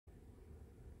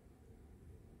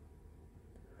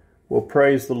Well,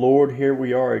 praise the Lord. Here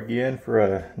we are again for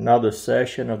another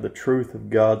session of the truth of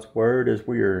God's Word as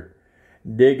we are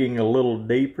digging a little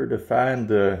deeper to find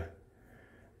the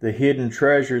hidden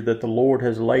treasure that the Lord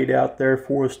has laid out there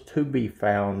for us to be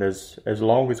found as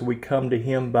long as we come to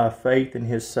Him by faith in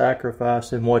His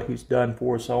sacrifice and what He's done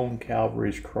for us on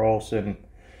Calvary's cross. And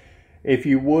if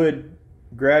you would,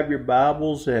 grab your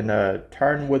Bibles and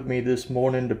turn with me this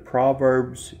morning to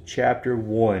Proverbs chapter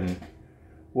 1.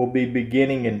 We'll be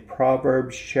beginning in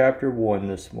Proverbs chapter 1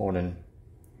 this morning.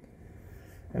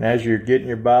 And as you're getting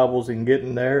your Bibles and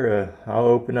getting there, I'll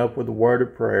open up with a word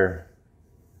of prayer.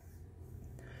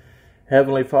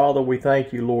 Heavenly Father, we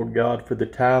thank you, Lord God, for the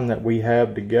time that we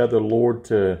have together, Lord,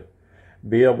 to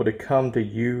be able to come to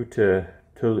you,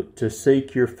 to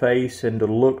seek your face and to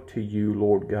look to you,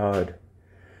 Lord God,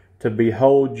 to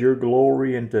behold your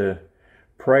glory and to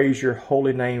praise your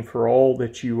holy name for all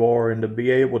that you are, and to be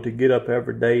able to get up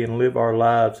every day and live our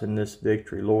lives in this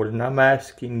victory, Lord. And I'm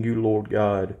asking you, Lord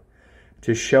God,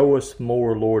 to show us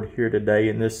more, Lord, here today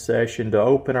in this session, to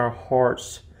open our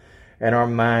hearts and our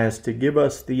minds, to give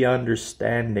us the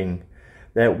understanding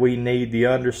that we need, the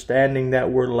understanding that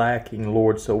we're lacking,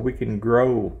 Lord, so we can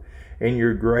grow in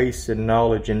your grace and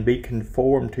knowledge and be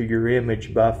conformed to your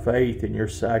image by faith in your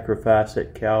sacrifice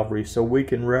at Calvary, so we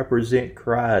can represent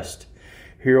Christ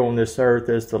here on this earth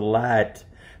as the light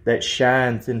that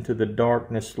shines into the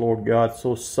darkness, Lord God,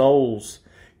 so souls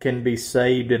can be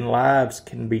saved and lives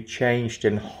can be changed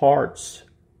and hearts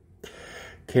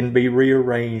can be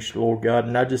rearranged, Lord God.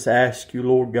 And I just ask you,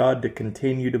 Lord God, to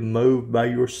continue to move by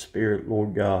your Spirit,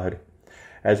 Lord God,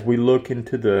 as we look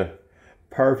into the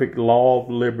perfect law of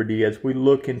liberty, as we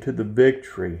look into the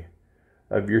victory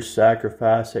of your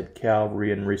sacrifice at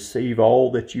Calvary and receive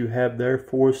all that you have there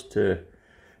for us to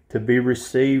be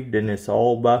received, and it's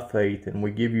all by faith. And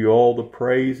we give you all the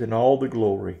praise and all the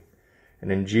glory.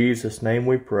 And in Jesus' name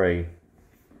we pray.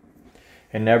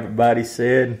 And everybody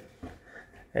said,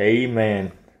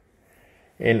 amen.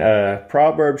 In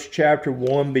Proverbs chapter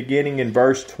 1, beginning in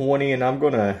verse 20, and I'm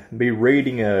going to be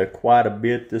reading quite a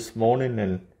bit this morning.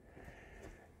 And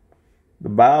the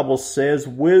Bible says,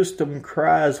 "Wisdom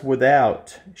cries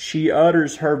without. She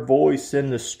utters her voice in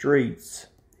the streets.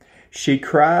 She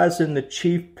cries in the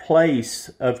chief place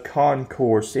of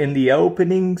concourse, in the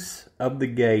openings of the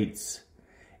gates.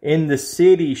 In the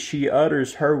city she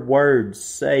utters her words,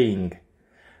 saying,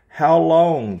 How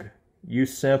long, you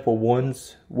simple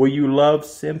ones, will you love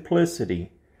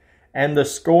simplicity? And the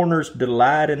scorners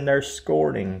delight in their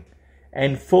scorning,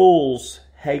 and fools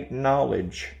hate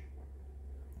knowledge.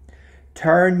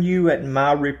 Turn you at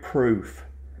my reproof.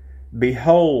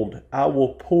 Behold, I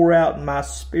will pour out my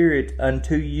spirit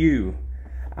unto you.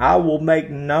 I will make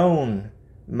known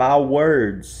my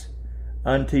words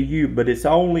unto you." But it's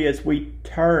only as we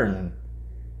turn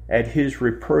at his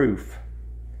reproof.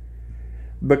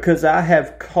 "Because I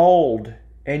have called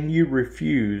and you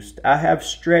refused. I have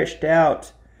stretched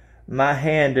out my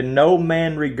hand and no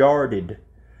man regarded.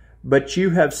 But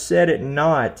you have set at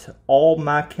naught all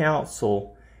my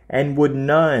counsel and would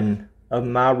none of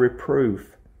my reproof.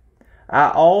 I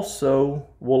also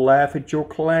will laugh at your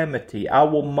calamity. I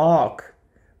will mock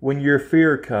when your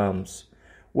fear comes.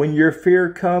 When your fear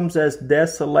comes as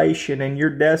desolation and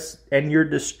your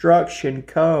destruction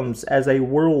comes as a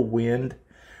whirlwind,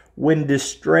 when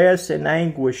distress and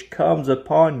anguish comes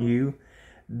upon you,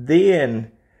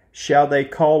 then shall they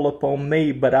call upon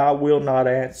me, but I will not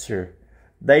answer.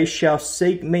 They shall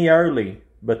seek me early,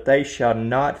 but they shall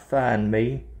not find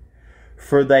me,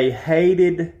 for they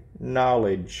hated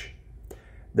knowledge."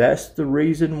 That's the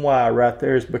reason why right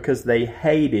there, is because they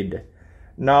hated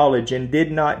knowledge and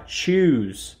did not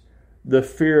choose the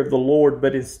fear of the Lord,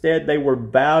 but instead they were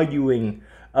valuing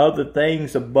other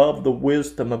things above the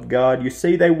wisdom of God. You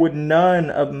see, they would none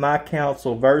of my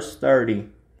counsel. Verse 30,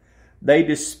 "They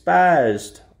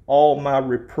despised all my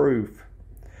reproof.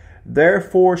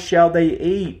 Therefore shall they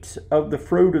eat of the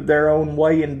fruit of their own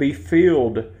way and be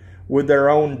filled with their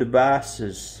own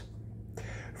devices.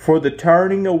 For the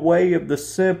turning away of the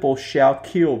simple shall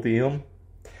kill them,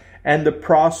 and the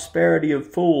prosperity of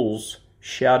fools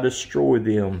shall destroy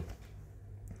them.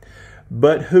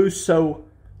 But whoso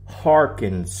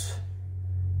hearkens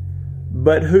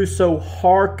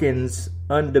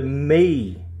unto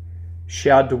me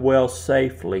shall dwell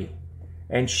safely,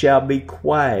 and shall be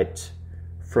quiet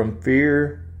from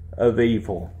fear of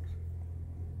evil."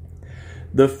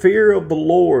 The fear of the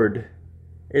Lord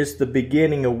is the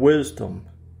beginning of wisdom,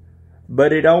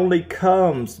 but it only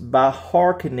comes by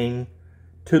hearkening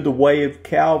to the way of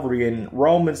Calvary. In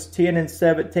Romans 10 and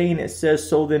 17 it says,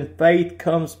 "So then faith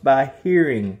comes by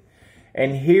hearing,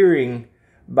 and hearing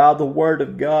by the Word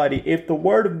of God. If the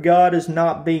Word of God is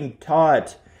not being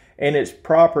taught in its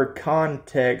proper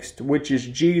context, which is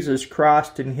Jesus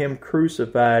Christ and Him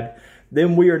crucified,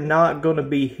 then we are not going to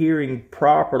be hearing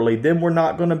properly. Then we're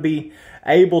not going to be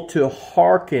able to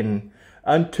hearken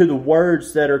unto the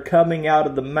words that are coming out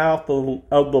of the mouth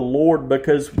of the Lord,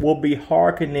 because we'll be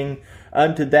hearkening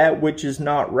unto that which is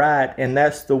not right, and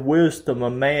that's the wisdom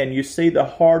of man. You see, the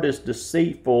heart is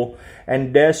deceitful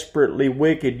and desperately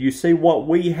wicked. You see, what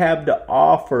we have to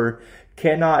offer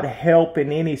cannot help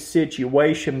in any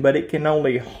situation, but it can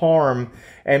only harm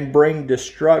and bring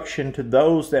destruction to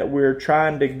those that we're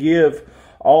trying to give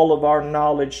all of our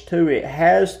knowledge to. It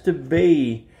has to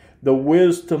be the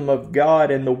wisdom of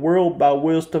God, and the world by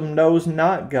wisdom knows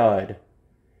not God.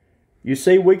 You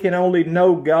see, we can only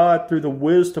know God through the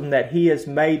wisdom that He has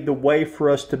made the way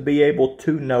for us to be able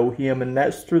to know Him, and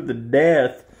that's through the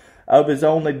death of His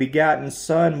only begotten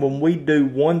Son, when we do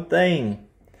one thing,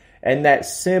 and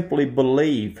that's simply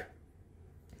believe.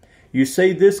 You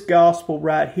see, this gospel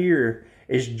right here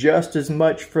is just as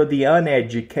much for the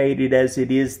uneducated as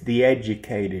it is the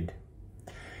educated.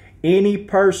 Any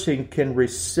person can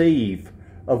receive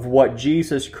of what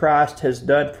Jesus Christ has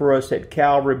done for us at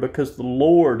Calvary, because the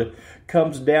Lord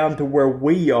comes down to where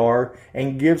we are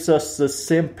and gives us the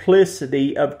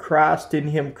simplicity of Christ in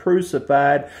Him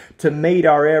crucified to meet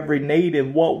our every need.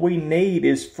 And what we need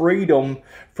is freedom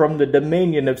from the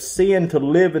dominion of sin, to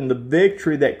live in the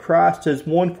victory that Christ has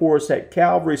won for us at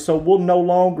Calvary. So we'll no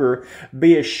longer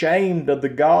be ashamed of the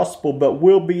gospel, but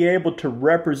we'll be able to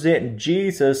represent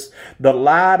Jesus, the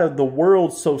light of the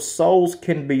world, so souls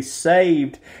can be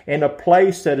saved in a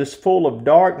place that is full of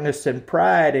darkness and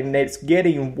pride, and it's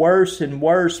getting worse and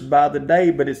worse by the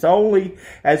day. But it's only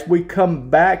as we come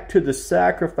back to the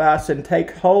sacrifice and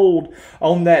take hold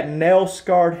on that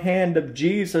nail-scarred hand of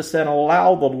Jesus and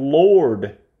allow the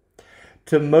Lord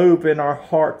to move in our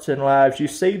hearts and lives. You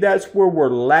see, that's where we're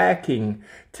lacking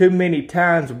too many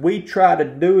times. We try to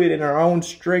do it in our own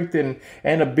strength and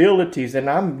abilities, and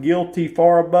I'm guilty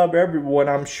far above everyone,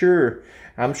 I'm sure.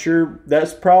 I'm sure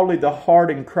that's probably the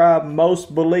heart and cry of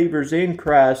most believers in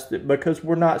Christ, because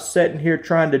we're not sitting here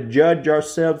trying to judge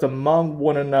ourselves among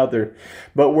one another,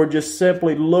 but we're just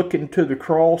simply looking to the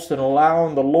cross and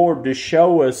allowing the Lord to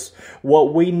show us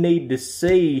what we need to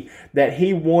see that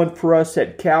He won for us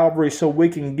at Calvary, so we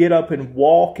can get up and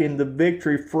walk in the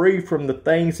victory, free from the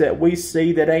things that we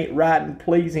see that ain't right and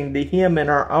pleasing to Him in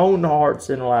our own hearts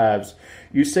and lives.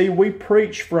 You see, we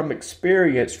preach from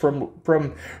experience, from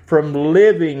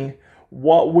living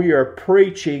what we are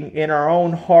preaching in our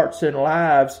own hearts and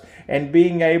lives, and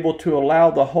being able to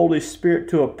allow the Holy Spirit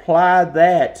to apply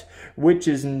that which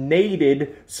is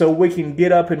needed, so we can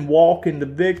get up and walk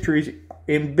in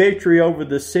victory over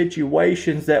the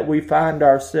situations that we find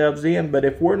ourselves in. But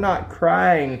if we're not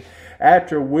crying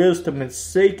after wisdom and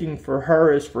seeking for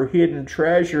her as for hidden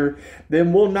treasure,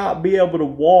 then we'll not be able to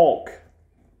walk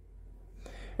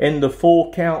in the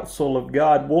full counsel of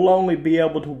God. We'll only be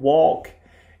able to walk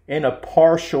in a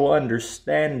partial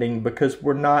understanding, because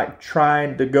we're not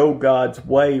trying to go God's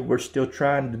way. We're still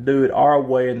trying to do it our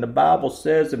way. And the Bible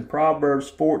says in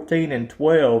Proverbs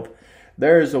 14:12,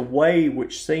 there is a way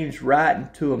which seems right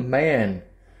unto a man,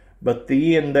 but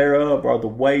the end thereof are the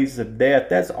ways of death.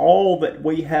 That's all that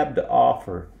we have to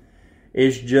offer,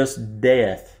 is just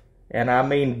death. And I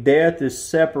mean, death is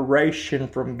separation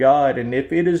from God. And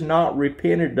if it is not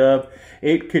repented of,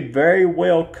 it could very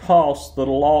well cost the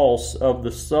loss of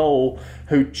the soul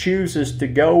who chooses to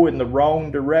go in the wrong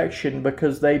direction,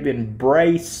 because they've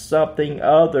embraced something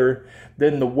other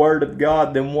than the Word of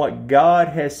God, than what God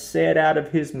has said out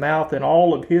of His mouth. And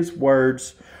all of His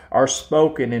words are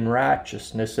spoken in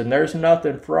righteousness. And there's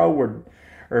nothing froward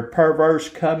or perverse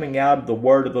coming out of the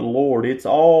word of the Lord. It's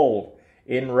all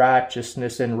in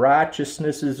righteousness, and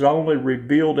righteousness is only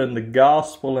revealed in the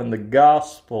gospel, and the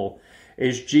gospel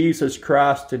is Jesus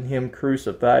Christ and Him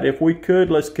crucified. If we could,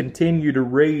 let's continue to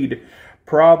read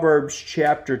Proverbs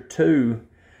chapter 2,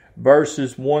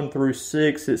 verses 1 through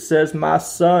 6. It says, "My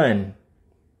son,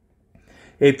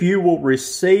 if you will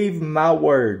receive my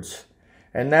words,"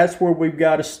 and that's where we've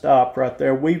got to stop right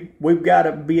there. We've got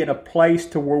to be in a place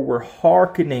to where we're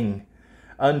hearkening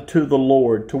unto the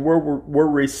Lord, to where we're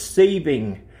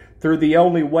receiving through the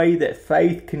only way that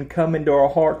faith can come into our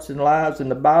hearts and lives. And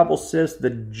the Bible says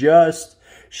the just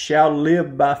shall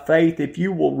live by faith. If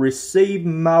you will receive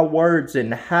my words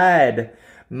and hide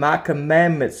my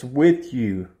commandments with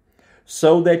you,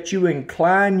 so that you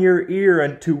incline your ear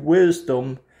unto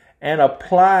wisdom and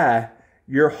apply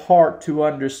your heart to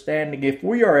understanding. If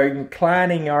we are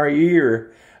inclining our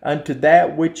ear unto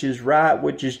that which is right,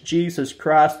 which is Jesus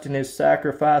Christ and His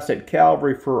sacrifice at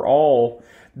Calvary for all,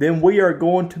 then we are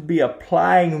going to be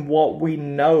applying what we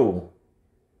know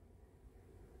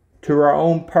to our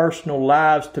own personal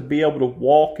lives to be able to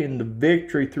walk in the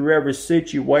victory through every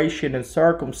situation and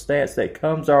circumstance that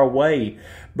comes our way.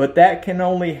 But that can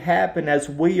only happen as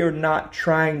we are not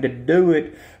trying to do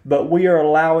it, but we are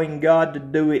allowing God to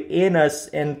do it in us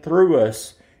and through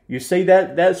us. You see,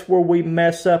 that's where we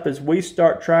mess up, as we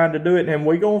start trying to do it, and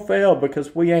we're going to fail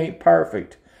because we ain't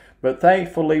perfect. But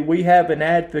thankfully, we have an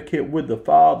advocate with the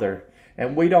Father.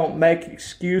 And we don't make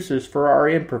excuses for our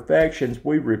imperfections.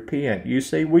 We repent. You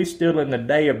see, we're still in the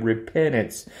day of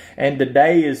repentance. And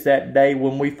today is that day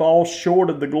when we fall short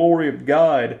of the glory of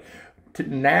God.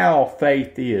 Now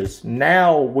faith is.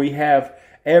 Now we have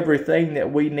everything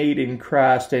that we need in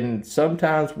Christ. And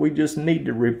sometimes we just need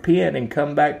to repent and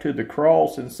come back to the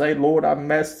cross and say, Lord, I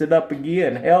messed it up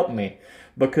again. Help me.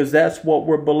 Because that's what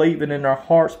we're believing in our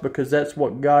hearts. Because that's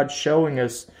what God's showing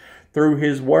us through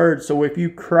His Word. So if you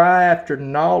cry after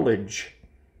knowledge,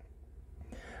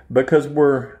 because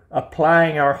we're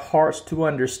applying our hearts to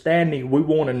understanding, we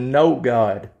want to know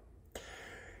God.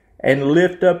 And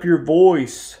lift up your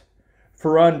voice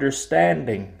for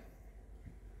understanding,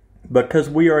 because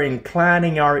we are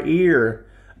inclining our ear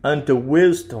unto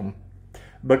wisdom,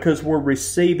 because we're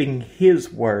receiving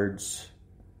His words.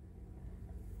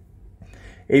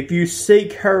 If you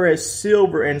seek her as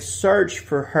silver and search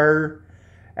for her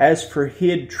as for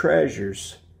hid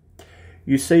treasures.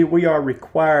 You see, we are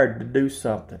required to do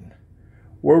something.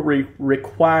 We're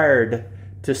required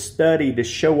to study, to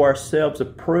show ourselves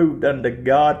approved unto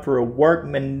God, for a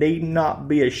workman need not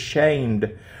be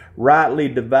ashamed, rightly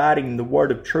dividing the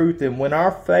word of truth. And when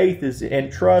our faith is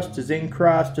and trust is in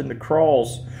Christ and the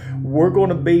cross, we're going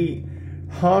to be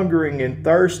hungering and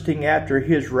thirsting after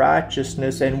His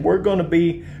righteousness, and we're going to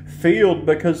be filled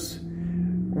because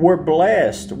we're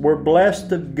blessed. We're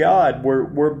blessed of God.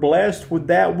 We're blessed with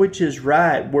that which is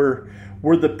right. We're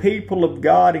the people of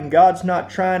God, and God's not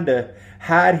trying to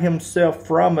hide Himself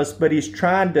from us, but He's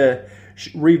trying to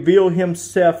reveal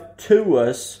Himself to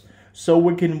us so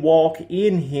we can walk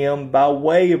in Him by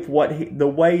way of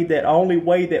the only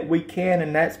way that we can,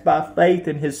 and that's by faith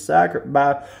in His sacrifice,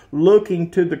 by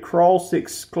looking to the cross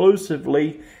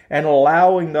exclusively and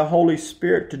allowing the Holy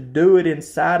Spirit to do it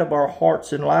inside of our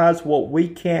hearts and lives, what we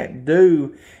can't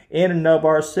do in and of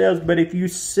ourselves. But if you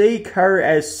seek her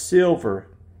as silver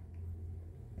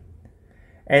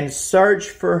and search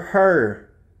for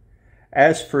her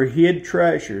as for hid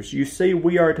treasures, you see,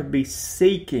 we are to be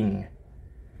seeking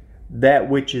that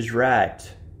which is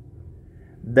right,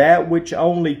 that which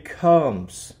only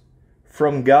comes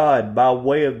from God by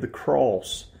way of the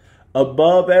cross.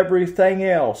 Above everything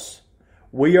else,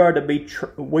 we are to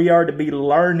be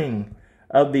learning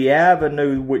of the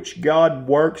avenue which God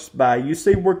works by. You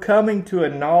see, we're coming to a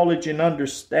knowledge and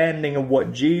understanding of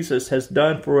what Jesus has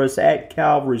done for us at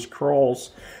Calvary's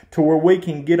cross, to where we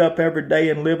can get up every day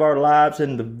and live our lives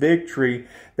in the victory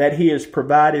that He has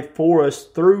provided for us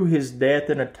through His death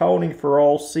and atoning for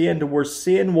all sin, to where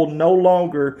sin will no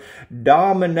longer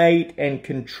dominate and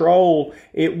control.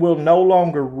 It will no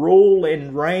longer rule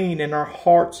and reign in our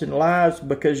hearts and lives,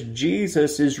 because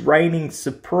Jesus is reigning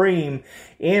supreme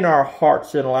in our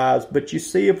hearts and lives. But you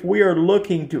see, if we are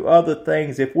looking to other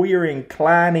things, if we are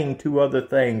inclining to other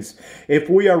things, if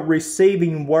we are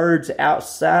receiving words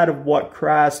outside of what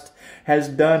Christ has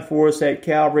done for us at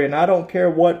Calvary, and I don't care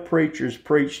what preacher's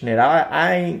preaching it,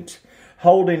 I ain't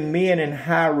holding men in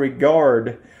high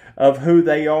regard of who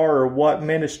they are or what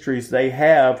ministries they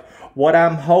have. What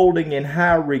I'm holding in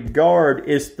high regard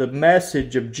is the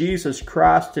message of Jesus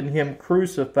Christ and Him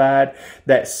crucified,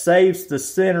 that saves the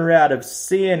sinner out of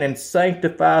sin and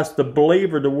sanctifies the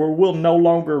believer to where we'll no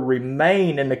longer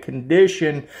remain in a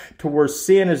condition to where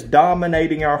sin is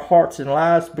dominating our hearts and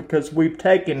lives, because we've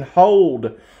taken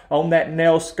hold on that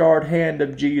nail-scarred hand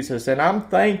of Jesus. And I'm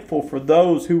thankful for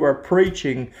those who are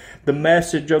preaching the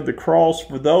message of the cross,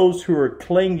 for those who are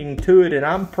clinging to it. And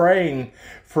I'm praying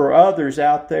for others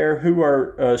out there who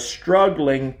are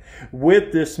struggling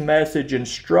with this message and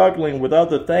struggling with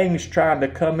other things trying to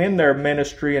come in their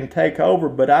ministry and take over.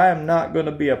 But I am not going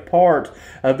to be a part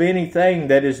of anything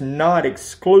that is not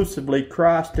exclusively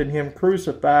Christ and Him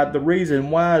crucified. The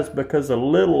reason why is because a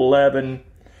little leaven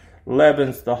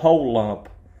leavens the whole lump.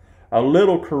 A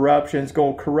little corruption is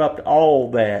going to corrupt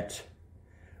all that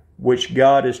which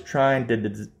God is trying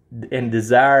to and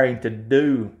desiring to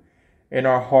do in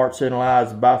our hearts and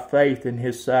lives by faith in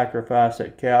His sacrifice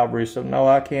at Calvary. So no,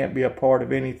 I can't be a part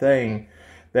of anything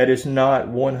that is not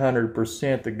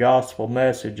 100% the gospel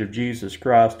message of Jesus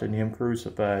Christ and Him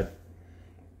crucified.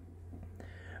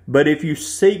 But if you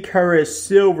seek her as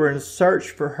silver and search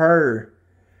for her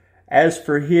as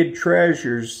for hid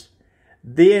treasures,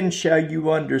 then shall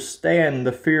you understand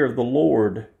the fear of the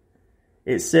Lord.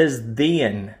 It says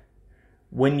then,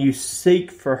 when you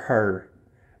seek for her,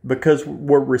 because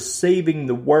we're receiving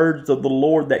the words of the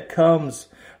Lord that comes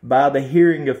by the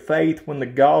hearing of faith when the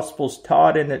gospel's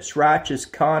taught in its righteous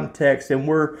context, and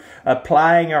we're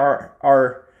applying our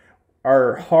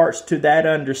hearts to that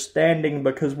understanding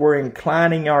because we're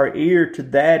inclining our ear to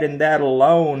that and that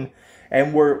alone,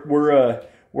 and we're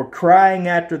crying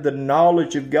after the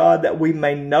knowledge of God that we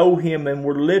may know Him, and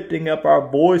we're lifting up our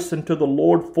voice unto the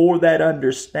Lord for that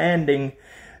understanding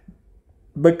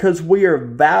because we are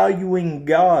valuing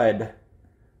God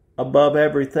above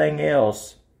everything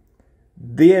else.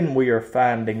 Then we are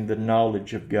finding the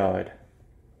knowledge of God.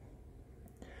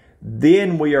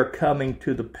 Then we are coming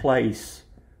to the place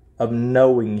of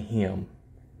knowing Him.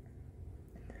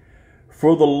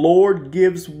 For the Lord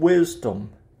gives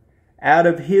wisdom. Out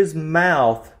of His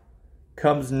mouth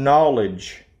comes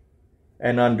knowledge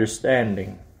and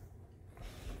understanding.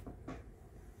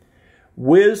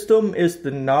 Wisdom is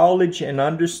the knowledge and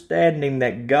understanding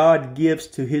that God gives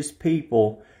to His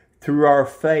people through our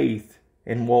faith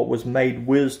in what was made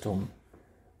wisdom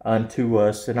unto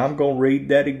us. And I'm going to read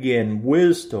that again.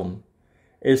 Wisdom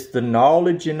is the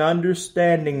knowledge and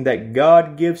understanding that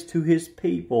God gives to His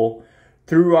people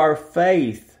through our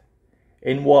faith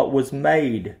in what was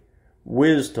made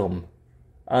wisdom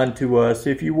unto us.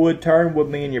 If you would, turn with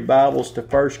me in your Bibles to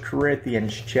 1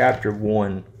 Corinthians chapter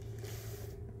 1.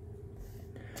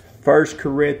 1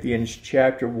 Corinthians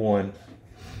chapter 1.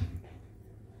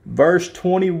 Verse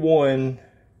 21,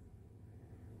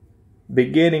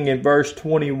 beginning in verse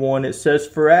 21, it says,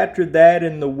 For after that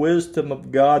in the wisdom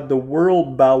of God, the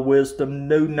world by wisdom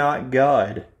knew not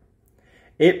God.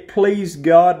 It pleased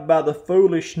God by the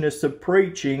foolishness of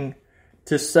preaching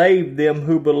to save them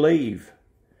who believe.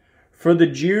 For the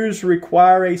Jews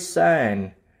require a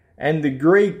sign, and the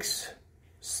Greeks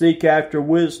seek after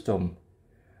wisdom.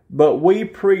 But we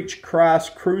preach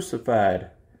Christ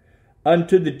crucified,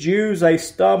 unto the Jews a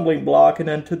stumbling block, and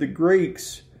unto the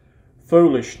Greeks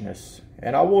foolishness.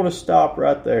 And I want to stop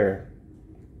right there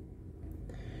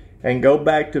and go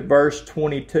back to verse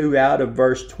 22 out of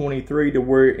verse 23 to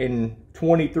where in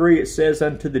 23 it says,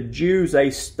 unto the Jews a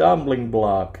stumbling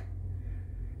block.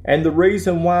 And the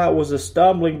reason why it was a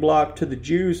stumbling block to the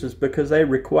Jews is because they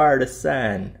required a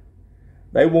sign.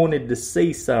 They wanted to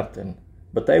see something,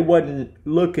 but they wasn't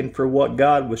looking for what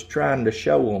God was trying to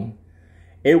show them.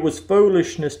 It was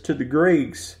foolishness to the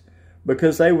Greeks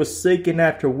because they was seeking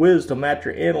after wisdom,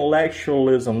 after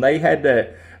intellectualism. They had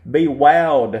to be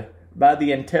wowed by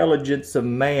the intelligence of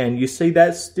man. You see,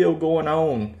 that's still going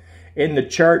on in the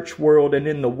church world and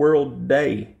in the world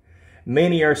today.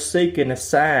 Many are seeking a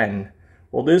sign.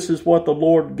 Well, this is what the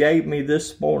Lord gave me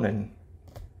this morning.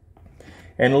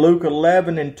 In Luke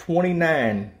 11 and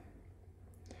 29,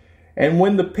 And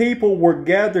when the people were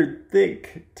gathered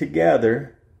thick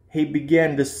together, He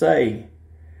began to say,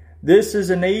 This is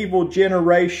an evil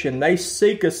generation. They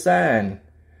seek a sign,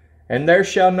 and there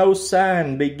shall no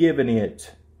sign be given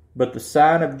it, but the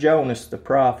sign of Jonas the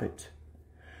prophet.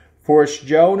 For as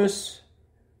Jonas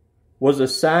was a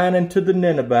sign unto the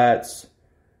Ninevites,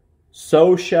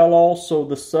 so shall also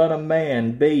the Son of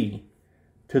Man be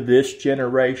to this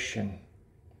generation.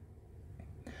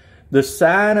 The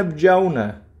sign of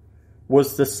Jonah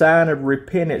was the sign of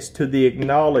repentance to the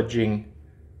acknowledging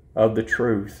of the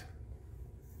truth.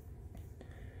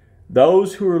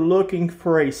 Those who are looking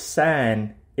for a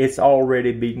sign, it's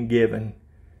already been given.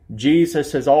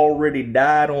 Jesus has already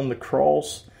died on the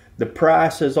cross. The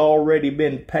price has already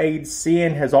been paid.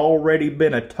 Sin has already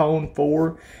been atoned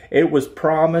for. It was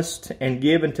promised and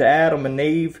given to Adam and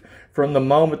Eve from the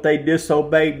moment they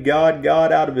disobeyed God.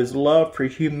 God, out of His love for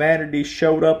humanity,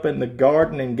 showed up in the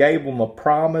garden and gave them a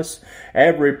promise.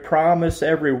 Every promise,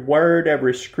 every word,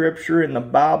 every scripture in the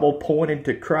Bible pointed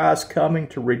to Christ coming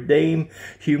to redeem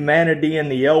humanity in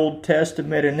the Old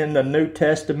Testament, and in the New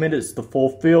Testament it's the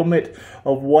fulfillment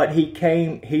of what He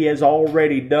has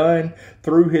already done.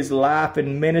 Through His life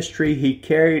and ministry, He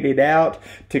carried it out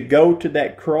to go to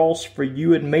that cross for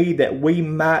you and me, that we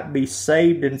might be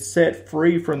saved and set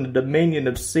free from the dominion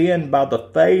of sin by the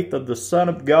faith of the Son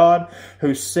of God,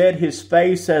 who set His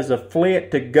face as a flint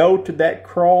to go to that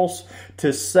cross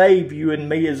to save you and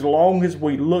me, as long as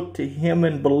we look to Him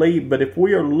and believe. But if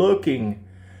we are looking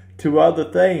to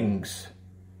other things,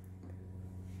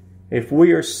 if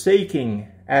we are seeking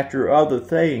after other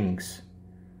things,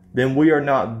 then we are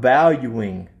not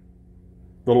valuing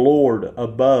the Lord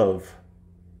above,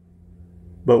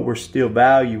 but we're still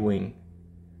valuing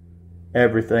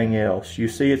everything else. You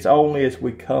see, it's only as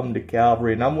we come to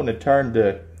Calvary. And I'm going to turn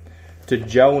to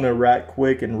Jonah right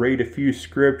quick and read a few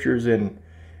scriptures in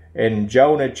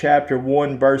Jonah chapter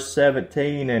 1 verse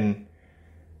 17. And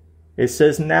it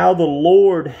says, "Now the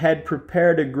Lord had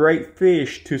prepared a great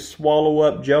fish to swallow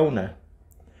up Jonah.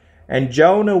 And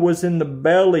Jonah was in the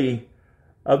belly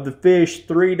of the fish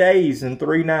 3 days and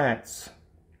 3 nights.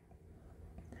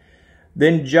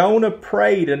 Then Jonah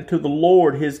prayed unto the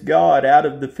Lord his God out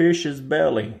of the fish's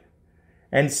belly,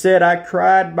 and said, I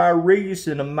cried by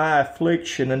reason of my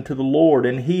affliction unto the Lord,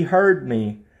 and he heard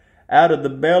me. Out of the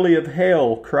belly of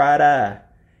hell cried I,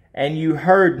 and you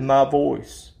heard my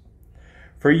voice.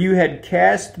 For you had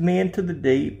cast me into the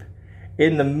deep,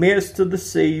 in the midst of the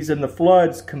seas, and the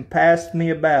floods compassed me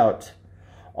about.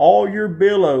 All your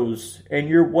billows and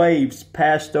your waves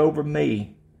passed over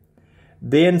me.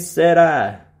 Then said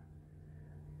I,"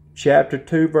 chapter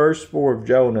 2 verse 4 of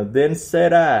Jonah, "Then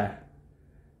said I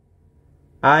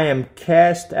am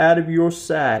cast out of your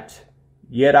sight,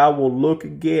 yet I will look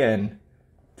again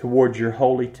towards your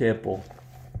holy temple."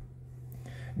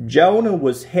 Jonah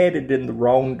was headed in the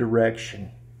wrong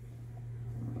direction.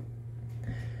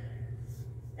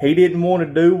 He didn't want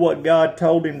to do what God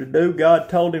told him to do. God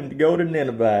told him to go to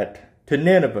Nineveh, to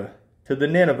the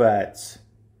Ninevites,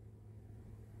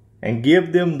 and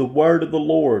give them the word of the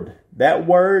Lord. That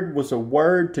word was a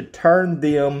word to turn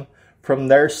them from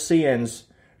their sins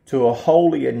to a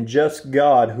holy and just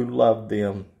God who loved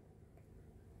them.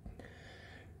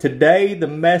 Today, the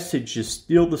message is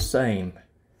still the same.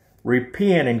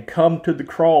 Repent and come to the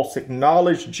cross.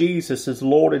 Acknowledge Jesus as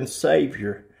Lord and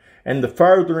Savior. And the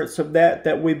furtherance of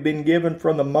that we've been given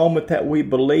from the moment that we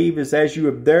believe is, as you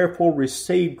have therefore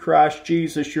received Christ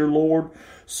Jesus your Lord,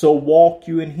 so walk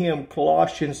you in Him.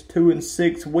 Colossians 2 and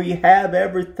 6. We have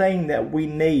everything that we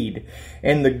need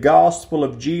in the gospel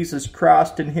of Jesus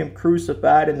Christ and Him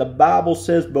crucified. And the Bible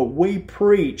says, but we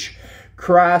preach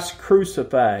Christ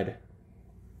crucified.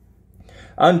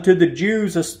 Unto the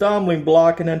Jews a stumbling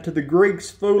block, and unto the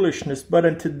Greeks foolishness, but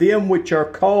unto them which are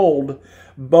called,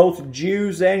 both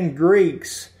Jews and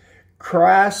Greeks,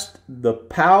 Christ the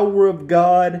power of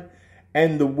God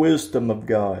and the wisdom of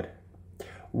God.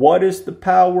 What is the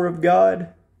power of God?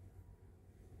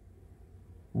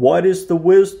 What is the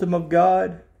wisdom of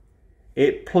God?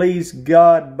 It pleased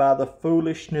God by the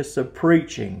foolishness of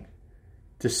preaching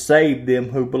to save them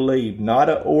who believe. Not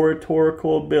an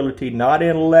oratorical ability, not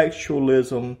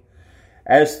intellectualism,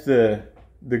 as the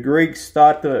Greeks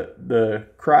thought the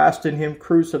Christ in Him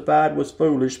crucified was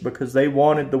foolish because they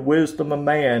wanted the wisdom of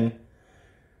man.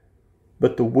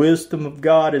 But the wisdom of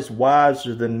God is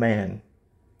wiser than man.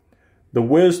 The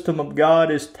wisdom of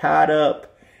God is tied up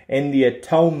in the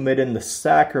atonement and the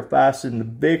sacrifice and the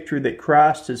victory that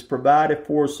Christ has provided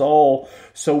for us all,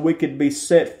 so we could be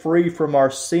set free from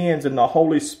our sins, and the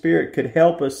Holy Spirit could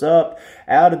help us up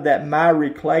out of that miry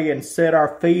clay and set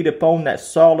our feet upon that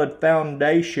solid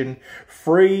foundation,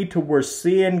 free to where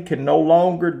sin can no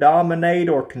longer dominate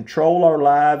or control our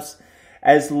lives,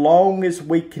 as long as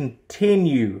we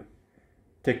continue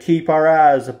to keep our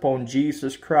eyes upon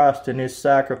Jesus Christ and His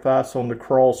sacrifice on the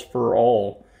cross for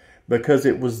all, because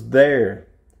it was there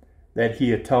that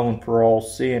He atoned for all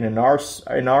sin. And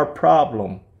our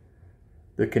problem,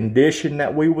 the condition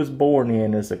that we was born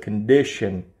in, is a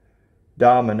condition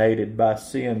dominated by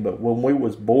sin. But when we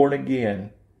was born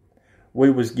again,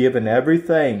 we was given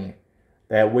everything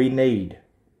that we need.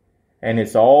 And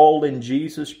it's all in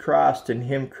Jesus Christ and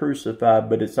Him crucified.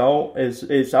 But it's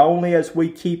only as we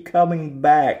keep coming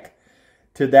back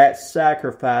to that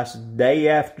sacrifice day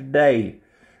after day,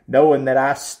 knowing that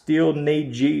I still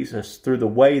need Jesus through the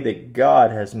way that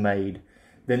God has made,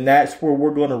 then that's where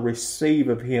we're going to receive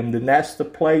of Him. Then that's the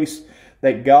place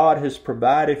that God has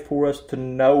provided for us to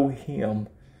know Him.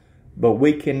 But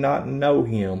we cannot know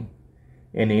Him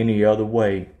in any other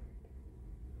way.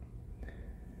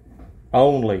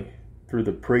 Only through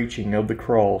the preaching of the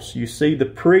cross. You see, the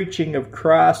preaching of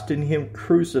Christ and Him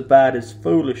crucified is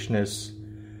foolishness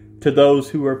to those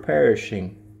who are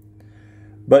perishing.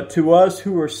 But to us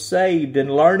who are saved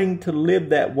and learning to live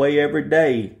that way every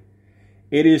day,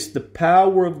 it is the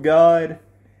power of God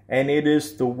and it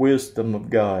is the wisdom of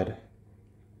God.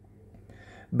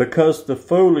 Because the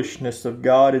foolishness of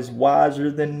God is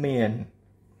wiser than men,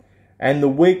 and the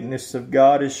weakness of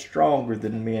God is stronger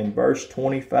than men. Verse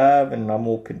 25, and I'm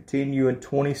going to continue in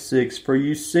 26. For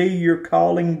you see your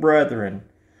calling, brethren,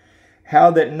 how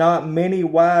that not many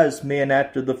wise men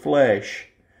after the flesh,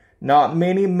 not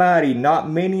many mighty, not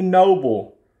many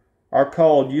noble are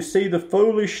called. You see, the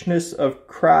foolishness of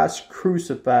Christ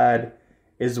crucified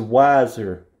is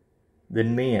wiser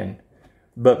than men.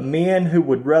 But men who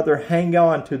would rather hang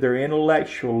on to their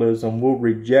intellectualism will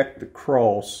reject the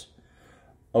cross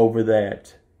over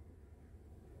that.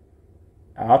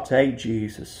 I'll take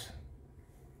Jesus.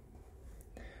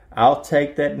 I'll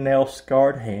take that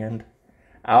nail-scarred hand.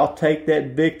 I'll take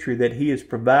that victory that He has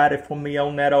provided for me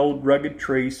on that old rugged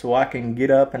tree so I can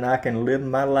get up and I can live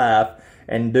my life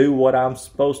and do what I'm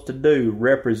supposed to do,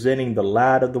 representing the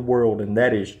light of the world, and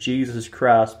that is Jesus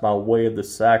Christ by way of the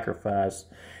sacrifice.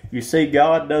 You see,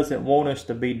 God doesn't want us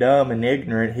to be dumb and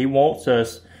ignorant. He wants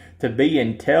us to be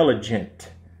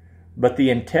intelligent. But the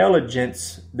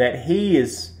intelligence that He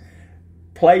is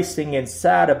placing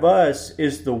inside of us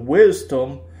is the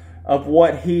wisdom of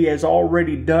what He has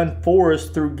already done for us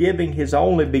through giving His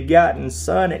only begotten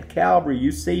Son at Calvary.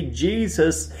 You see,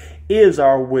 Jesus is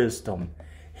our wisdom.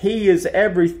 He is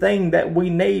everything that we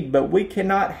need, but we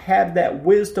cannot have that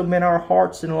wisdom in our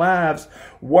hearts and lives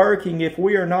working if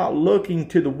we are not looking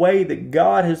to the way that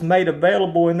God has made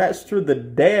available, and that's through the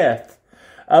death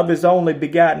of His only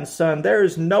begotten Son. There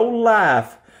is no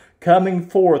life coming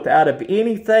forth out of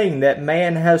anything that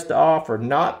man has to offer.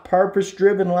 Not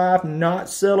purpose-driven life, not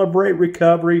Celebrate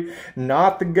Recovery,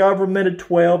 not the government of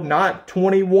 12, not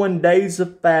 21 days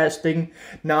of fasting,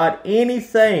 not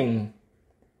anything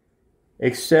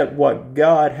except what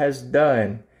God has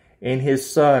done in His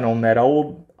Son on that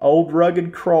old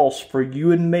rugged cross for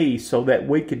you and me, so that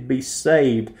we could be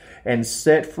saved and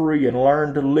set free and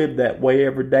learn to live that way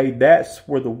every day. That's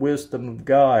where the wisdom of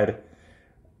God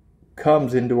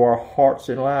comes into our hearts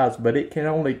and lives, but it can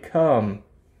only come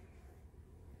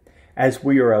as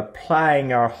we are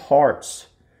applying our hearts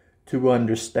to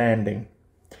understanding.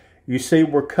 You see,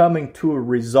 we're coming to a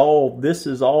resolve. This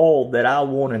is all that I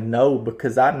want to know,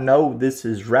 because I know this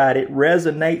is right. It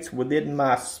resonates within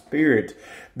my spirit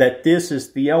that this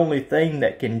is the only thing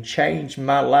that can change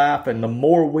my life. And the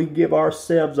more we give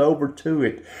ourselves over to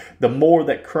it, the more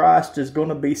that Christ is going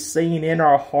to be seen in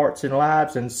our hearts and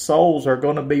lives, and souls are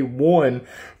going to be won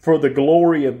for the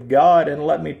glory of God. And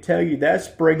let me tell you, that's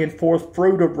bringing forth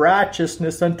fruit of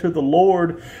righteousness unto the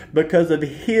Lord because of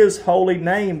His holy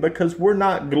name, because we're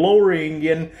not glorying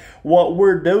in what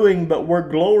we're doing, but we're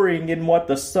glorying in what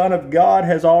the Son of God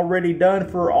has already done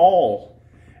for all.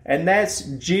 And that's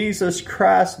Jesus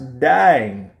Christ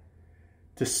dying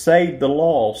to save the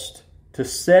lost, to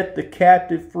set the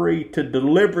captive free, to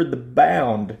deliver the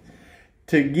bound,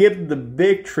 to give the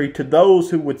victory to those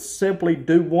who would simply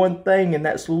do one thing, and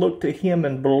that's look to Him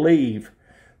and believe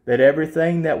that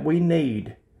everything that we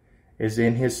need is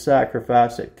in His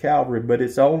sacrifice at Calvary. But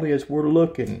it's only as we're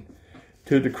looking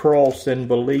to the cross and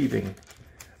believing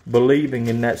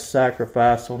in that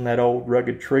sacrifice on that old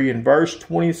rugged tree. In verse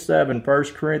 27, 1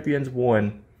 Corinthians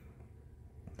 1,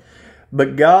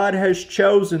 but God has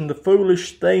chosen the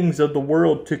foolish things of the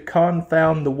world to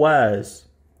confound the wise,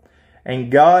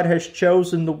 and God has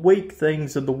chosen the weak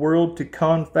things of the world to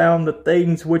confound the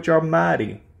things which are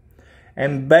mighty,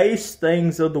 and base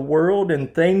things of the world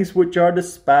and things which are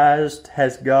despised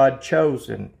has God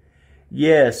chosen,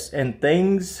 yes, and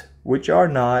things which are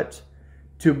not,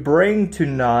 to bring to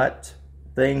naught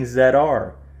things that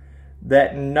are,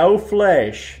 that no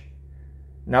flesh,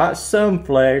 not some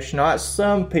flesh, not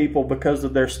some people because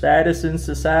of their status in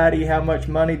society, how much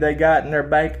money they got in their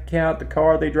bank account, the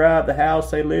car they drive, the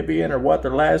house they live in, or what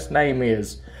their last name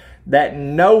is, that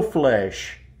no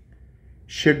flesh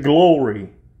should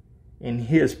glory in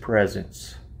His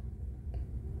presence.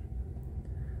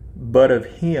 But of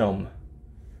Him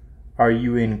are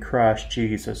you in Christ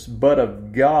Jesus, but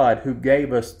of God, who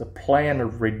gave us the plan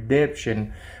of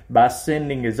redemption by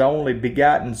sending His only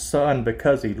begotten Son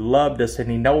because He loved us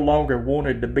and He no longer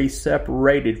wanted to be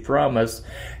separated from us,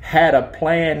 had a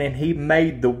plan, and He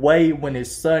made the way when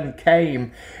His Son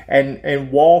came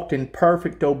and walked in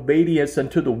perfect obedience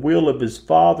unto the will of His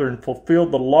Father and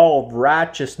fulfilled the law of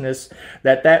righteousness,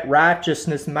 that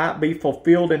righteousness might be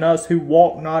fulfilled in us who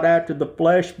walk not after the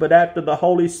flesh but after the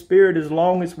Holy Spirit, as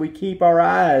long as we keep our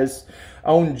eyes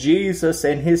on Jesus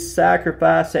and His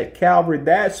sacrifice at Calvary.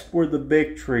 That's where the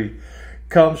victory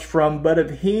comes from. But of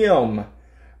Him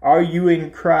are you in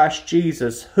Christ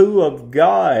Jesus, who of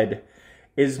God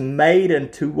is made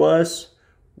unto us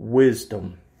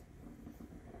wisdom,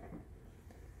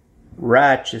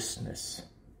 righteousness,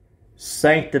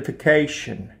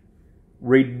 sanctification,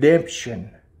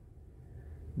 redemption,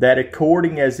 that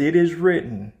according as it is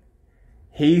written,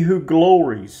 he who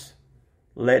glories,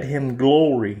 let him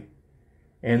glory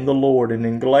in the Lord. And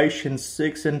in Galatians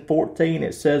 6:14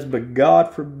 it says, but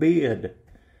God forbid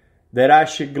that I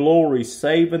should glory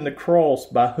save in the cross,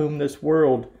 by whom this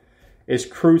world is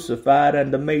crucified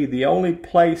unto me. The only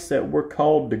place that we're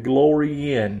called to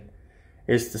glory in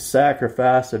is the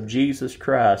sacrifice of Jesus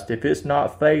Christ. If it's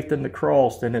not faith in the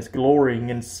cross, then it's glorying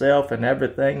in self and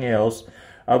everything else,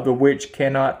 of the which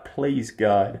cannot please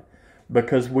God,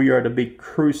 because we are to be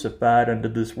crucified unto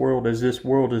this world, as this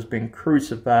world has been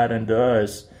crucified unto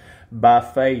us by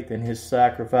faith in His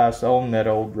sacrifice on that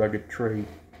old rugged tree.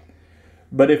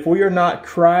 But if we are not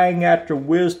crying after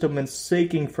wisdom and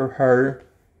seeking for her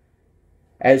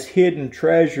as hidden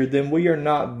treasure, then we are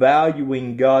not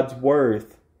valuing God's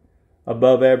worth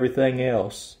above everything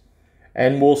else.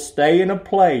 And we'll stay in a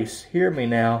place, hear me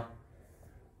now,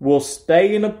 we'll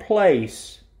stay in a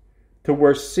place to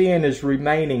where sin is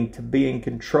remaining to be in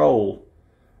control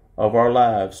of our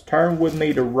lives. Turn with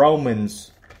me to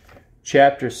Romans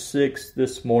chapter 6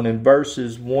 this morning,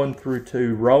 verses 1 through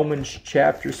 2. Romans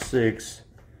chapter 6,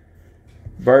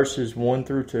 verses 1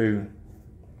 through 2.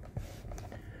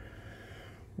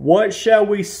 What shall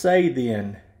we say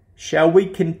then? Shall we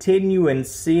continue in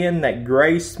sin that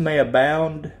grace may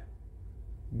abound?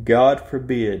 God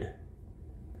forbid.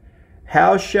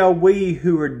 How shall we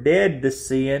who are dead to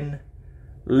sin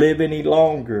live any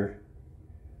longer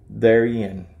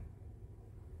therein?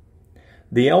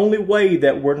 The only way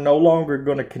that we're no longer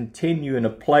going to continue in a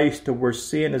place to where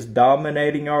sin is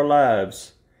dominating our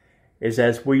lives is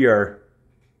as we are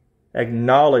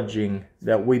acknowledging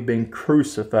that we've been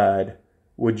crucified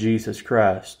with Jesus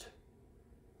Christ.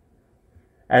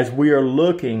 As we are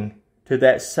looking to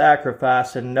that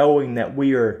sacrifice and knowing that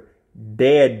we are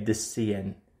dead to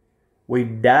sin,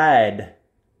 we've died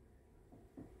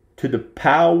to the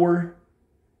power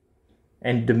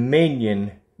and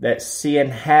dominion that sin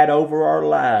had over our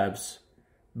lives,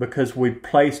 because we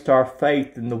placed our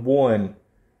faith in the one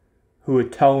who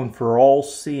atoned for all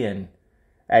sin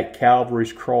at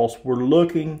Calvary's cross. We're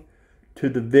looking to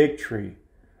the victory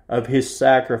of His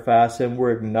sacrifice, and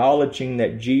we're acknowledging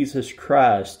that Jesus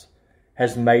Christ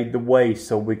has made the way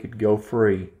so we could go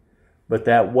free. But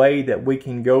that way that we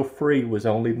can go free was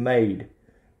only made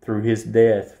through His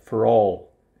death for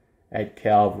all at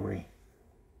Calvary.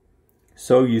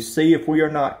 So you see, if we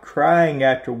are not crying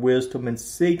after wisdom and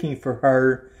seeking for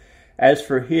her as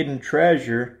for hidden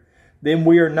treasure, then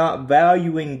we are not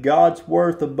valuing God's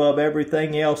worth above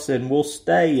everything else, and we'll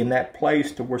stay in that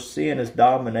place to where sin is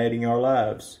dominating our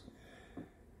lives.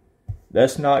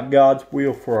 That's not God's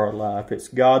will for our life. It's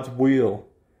God's will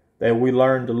that we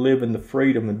learn to live in the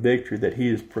freedom and victory that He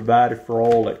has provided for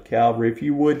all at Calvary. If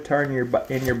you would turn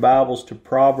in your Bibles to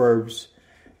Proverbs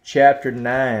chapter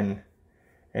 9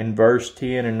 and verse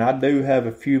 10. And I do have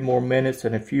a few more minutes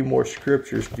and a few more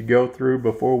scriptures to go through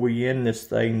before we end this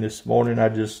thing this morning.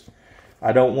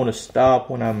 I don't want to stop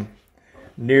when I'm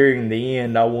nearing the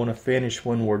end. I want to finish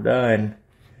when we're done.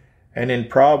 And in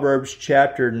Proverbs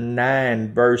chapter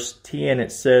 9 verse 10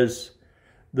 it says,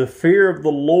 "The fear of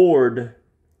the Lord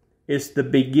is the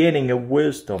beginning of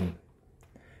wisdom,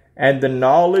 and the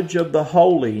knowledge of the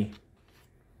holy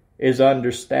is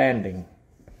understanding."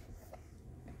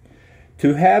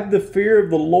 To have the fear of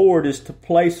the Lord is to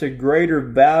place a greater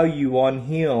value on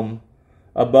Him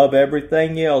above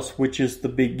everything else, which is the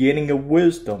beginning of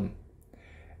wisdom.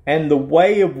 And the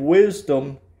way of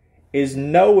wisdom is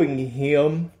knowing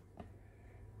Him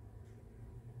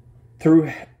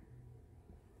through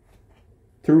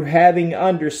having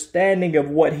understanding of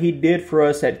what He did for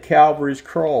us at Calvary's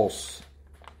cross.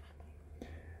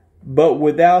 But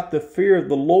without the fear of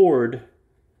the Lord,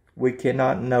 we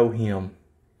cannot know Him.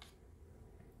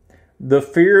 The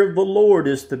fear of the Lord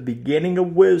is the beginning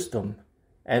of wisdom,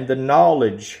 and the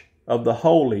knowledge of the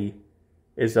holy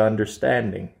is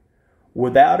understanding.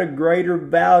 Without a greater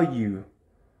value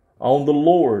on the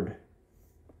Lord,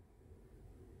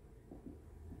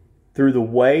 through the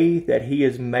way that He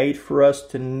has made for us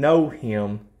to know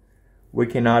Him, we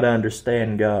cannot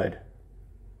understand God.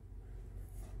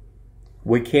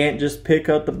 We can't just pick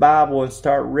up the Bible and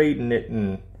start reading it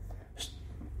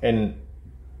and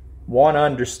want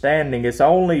understanding. It's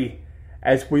only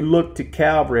as we look to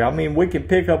Calvary. I mean, we can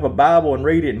pick up a Bible and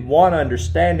read it and want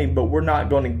understanding, but we're not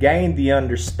going to gain the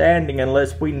understanding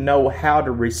unless we know how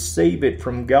to receive it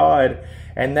from God.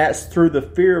 And that's through the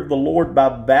fear of the Lord, by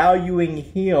valuing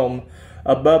Him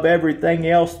above everything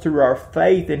else through our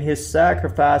faith in His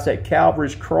sacrifice at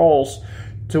Calvary's cross,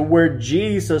 to where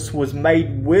Jesus was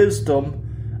made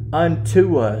wisdom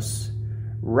unto us,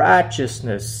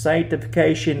 righteousness,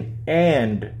 sanctification,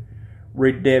 and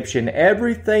redemption.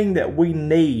 Everything that we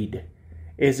need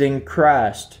is in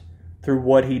Christ through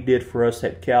what He did for us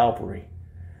at Calvary.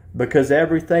 Because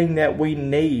everything that we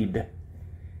need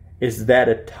is that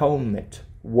atonement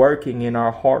working in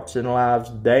our hearts and lives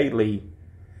daily,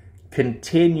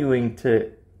 continuing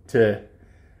to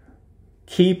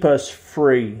keep us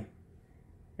free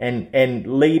and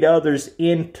lead others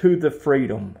into the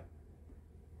freedom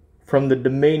from the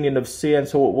dominion of sin,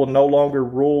 so it will no longer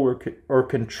rule or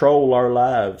control our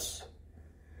lives.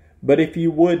 But if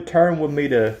you would turn with me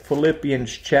to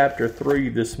Philippians chapter 3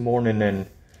 this morning, and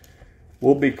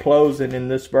we'll be closing in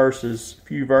this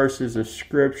few verses of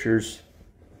scriptures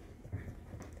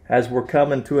as we're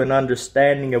coming to an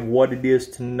understanding of what it is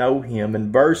to know Him.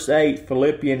 In verse 8,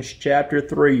 Philippians chapter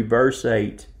 3, verse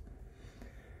 8.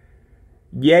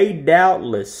 Yea,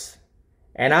 doubtless,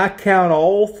 and I count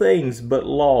all things but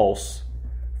loss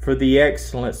for the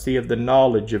excellency of the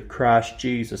knowledge of Christ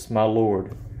Jesus my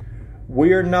Lord.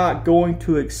 We are not going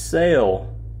to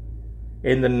excel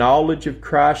in the knowledge of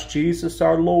Christ Jesus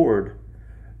our Lord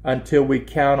until we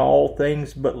count all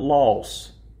things but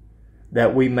loss,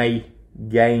 that we may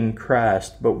gain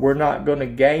Christ. But we're not going to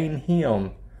gain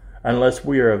Him unless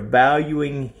we are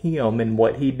valuing Him and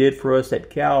what He did for us at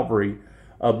Calvary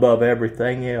above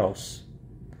everything else.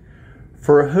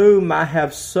 For whom I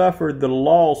have suffered the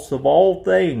loss of all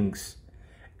things,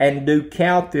 and do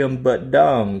count them but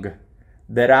dung,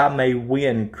 that I may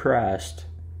win Christ.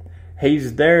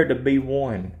 He's there to be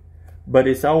won, but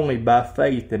it's only by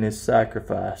faith in His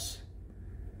sacrifice.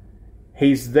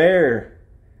 He's there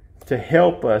to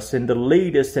help us and to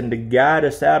lead us and to guide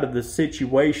us out of the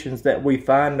situations that we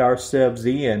find ourselves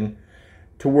in,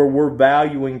 to where we're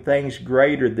valuing things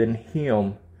greater than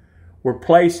Him. We're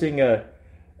placing a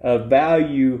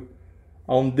value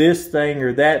on this thing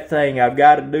or that thing. I've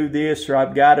got to do this or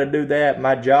I've got to do that.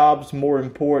 My job's more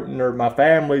important, or my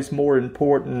family's more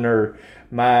important, or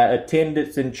my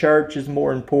attendance in church is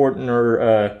more important,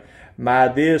 or my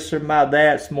this or my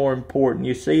that's more important.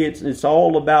 You see, it's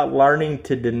all about learning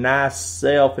to deny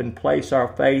self and place our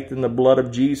faith in the blood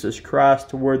of Jesus Christ,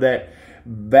 to where that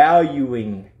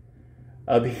valuing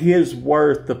of His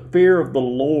worth, the fear of the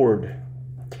Lord,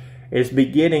 is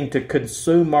beginning to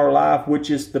consume our life, which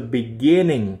is the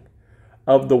beginning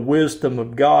of the wisdom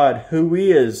of God, who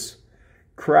is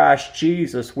Christ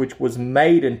Jesus, which was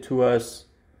made unto us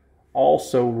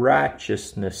also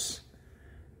righteousness,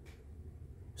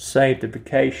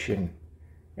 sanctification,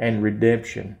 and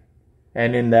redemption,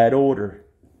 and in that order.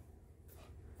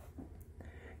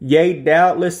 Yea,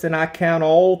 doubtless, and I count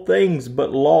all things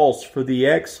but loss for the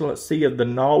excellency of the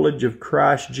knowledge of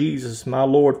Christ Jesus my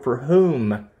Lord, for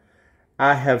whom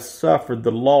I have suffered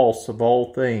the loss of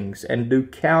all things, and do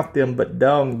count them but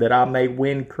dung, that I may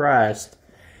win Christ,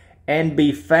 and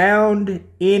be found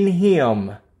in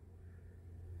Him,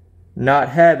 not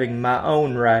having my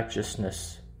own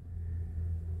righteousness,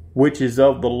 which is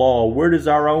of the law. Where does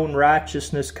our own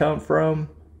righteousness come from?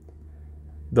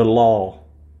 The law.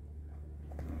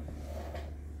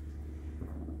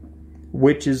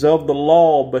 Which is of the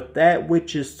law, but that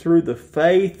which is through the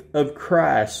faith of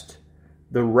Christ,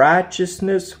 the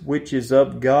righteousness which is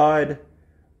of God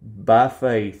by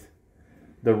faith.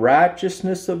 The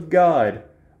righteousness of God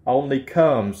only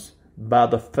comes by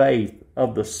the faith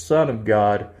of the Son of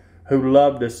God, who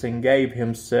loved us and gave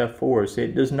Himself for us.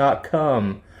 It does not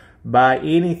come by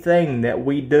anything that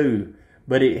we do,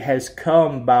 but it has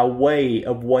come by way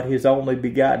of what His only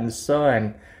begotten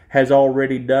Son has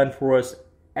already done for us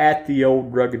at the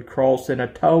old rugged cross, and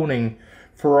atoning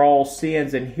for all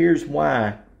sins. And here's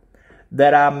why: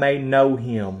 that I may know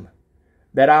Him,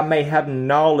 that I may have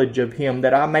knowledge of Him,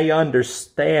 that I may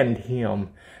understand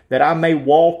Him, that I may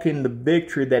walk in the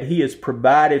victory that He has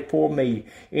provided for me,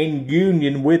 in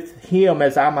union with Him,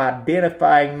 as I'm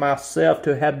identifying myself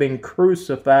to have been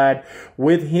crucified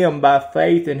with Him by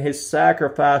faith in His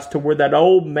sacrifice, to where that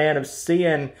old man of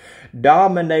sin,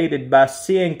 dominated by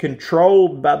sin,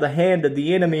 controlled by the hand of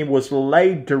the enemy, was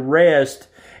laid to rest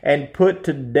and put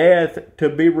to death, to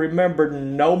be remembered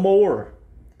no more,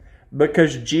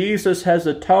 because Jesus has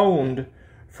atoned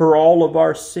for all of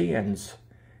our sins.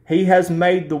 He has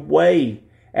made the way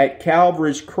at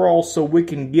Calvary's cross so we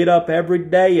can get up every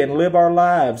day and live our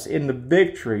lives in the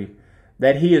victory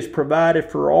that He has provided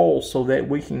for all, so that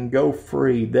we can go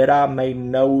free, that I may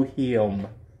know Him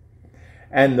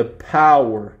and the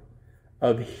power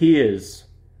of His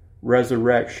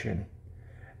resurrection,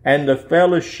 and the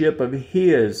fellowship of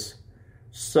His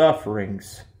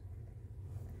sufferings,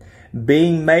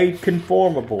 being made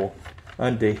conformable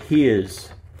unto His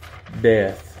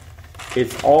death.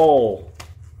 It's all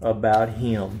about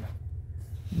Him.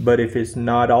 But if it's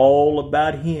not all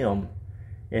about Him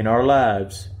in our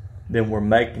lives, then we're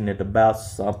making it about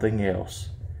something else.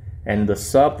 And the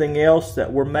something else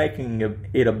that we're making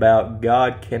it about,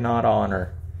 God cannot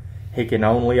honor. He can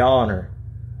only honor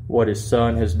what His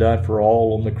Son has done for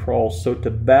all on the cross. So to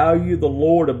value the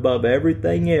Lord above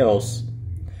everything else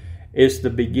is the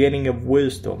beginning of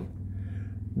wisdom.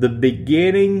 the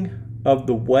beginning of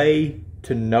the way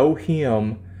to know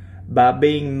Him by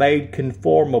being made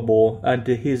conformable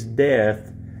unto His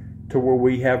death, to where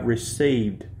we have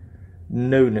received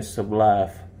newness of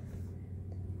life.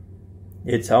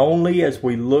 It's only as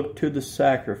we look to the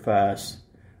sacrifice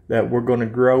that we're going to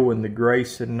grow in the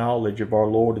grace and knowledge of our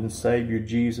Lord and Savior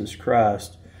Jesus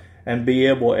Christ, and be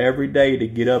able every day to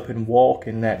get up and walk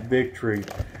in that victory,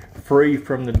 free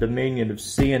from the dominion of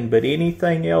sin. But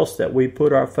anything else that we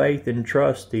put our faith and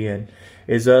trust in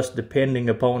is us depending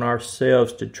upon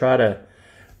ourselves to try to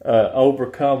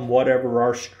overcome whatever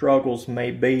our struggles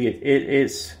may be.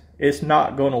 It's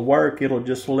not going to work. It'll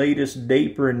just lead us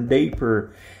deeper and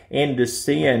deeper into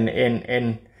sin,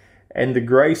 and the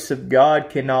grace of God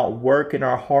cannot work in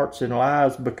our hearts and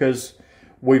lives, because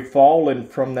we've fallen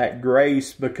from that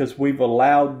grace, because we've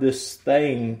allowed this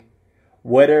thing,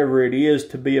 whatever it is,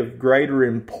 to be of greater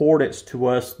importance to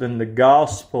us than the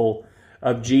gospel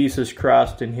of Jesus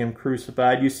Christ and Him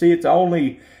crucified. You see, it's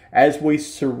only as we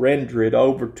surrender it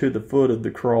over to the foot of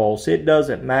the cross. It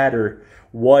doesn't matter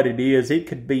what it is. It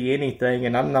could be anything,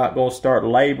 and I'm not going to start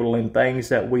labeling things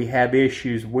that we have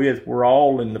issues with. We're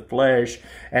all in the flesh,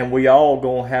 and we all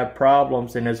going to have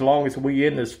problems, and as long as we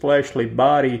in this fleshly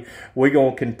body, we're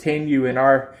going to continue in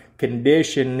our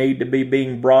condition, need to be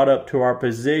being brought up to our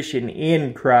position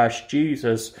in Christ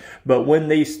Jesus. But when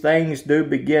these things do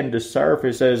begin to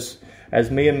surface,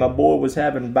 as me and my boy was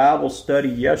having Bible study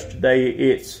yesterday,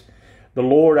 it's the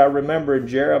Lord. I remember in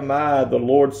Jeremiah, the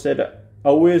Lord said,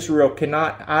 "O Israel,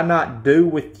 cannot I not do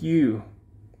with you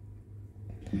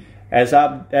as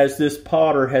this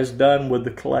potter has done with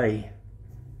the clay?"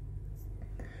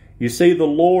 You see, the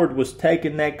Lord was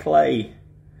taking that clay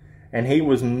and He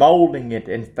was molding it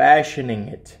and fashioning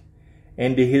it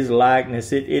into His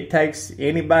likeness. It takes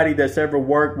anybody that's ever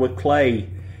worked with clay.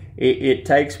 It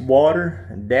takes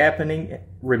water, dampening,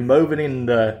 removing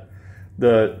the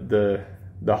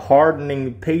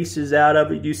hardening pieces out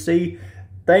of it. You see,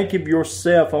 think of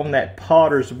yourself on that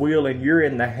potter's wheel, and you're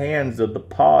in the hands of the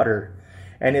potter.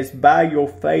 And it's by your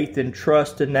faith and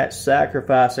trust in that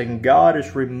sacrifice, and God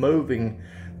is removing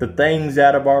the things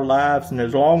out of our lives. And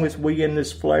as long as we in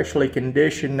this fleshly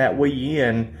condition that we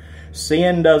in,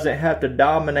 sin doesn't have to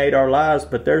dominate our lives,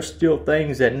 but there's still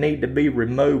things that need to be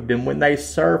removed. And when they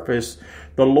surface,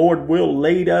 the Lord will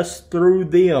lead us through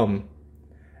them,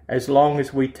 as long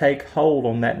as we take hold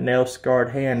on that nail-scarred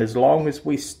hand, as long as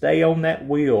we stay on that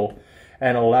wheel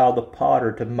and allow the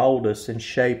potter to mold us and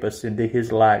shape us into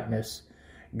His likeness.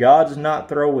 God's not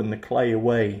throwing the clay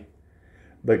away,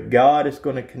 but God is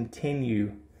going to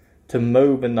continue to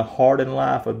move in the heart and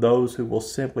life of those who will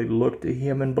simply look to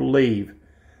Him and believe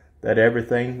that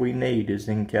everything we need is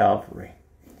in Calvary.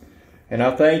 And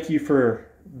I thank you for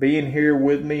being here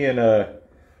with me, and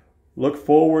look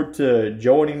forward to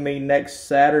joining me next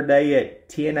Saturday at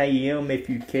 10 a.m. if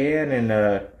you can.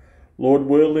 And Lord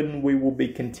willing, we will be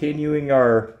continuing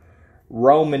our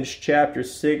Romans chapter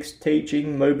 6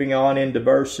 teaching, moving on into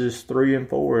verses 3 and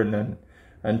 4. And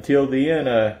until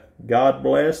then, God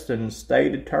bless and stay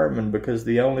determined, because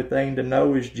the only thing to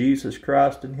know is Jesus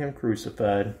Christ and Him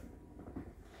crucified.